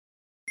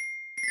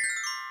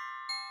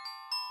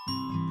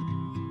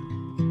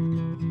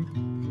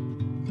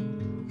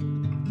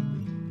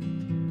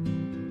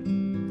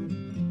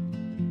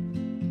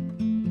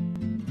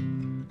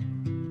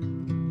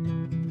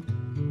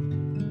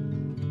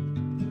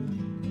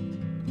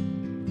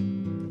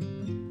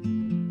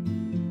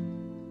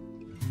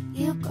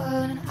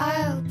gone,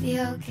 I'll be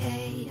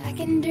okay. I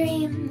can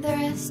dream the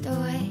rest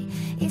away.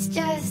 It's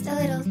just a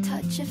little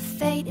touch of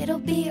fate, it'll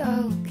be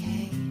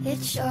okay.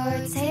 It sure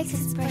takes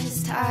its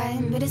precious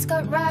time, but it's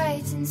got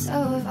rights and so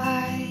have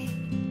I.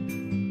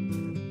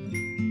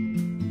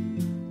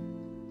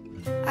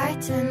 I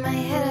turn my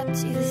head up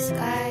to the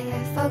sky,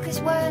 I focus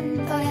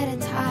one thought at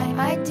a time.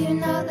 I do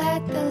not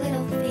let the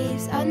little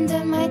thieves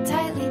under my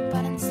tightly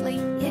buttoned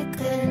sleeve. It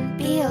couldn't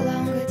be a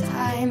longer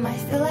time, I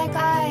feel like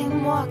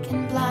I'm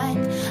walking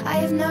blind. I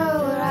have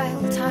no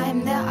arrival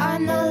time, there are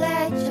no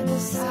legible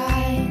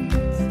signs.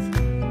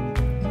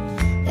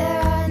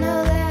 There are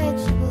no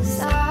legible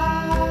signs.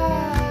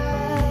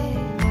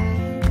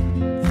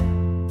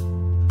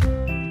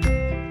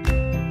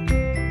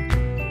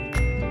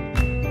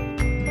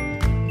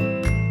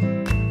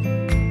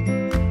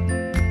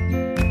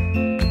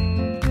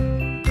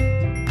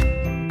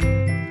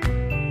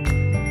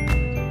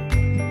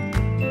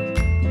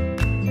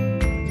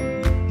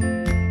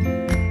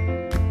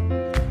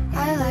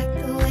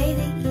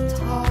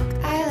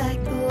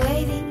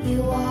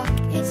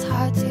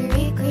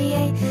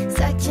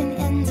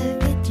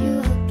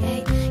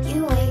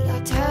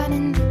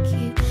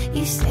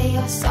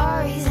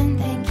 Sorries and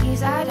thank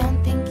yous, I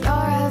don't think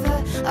you're ever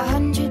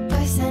 100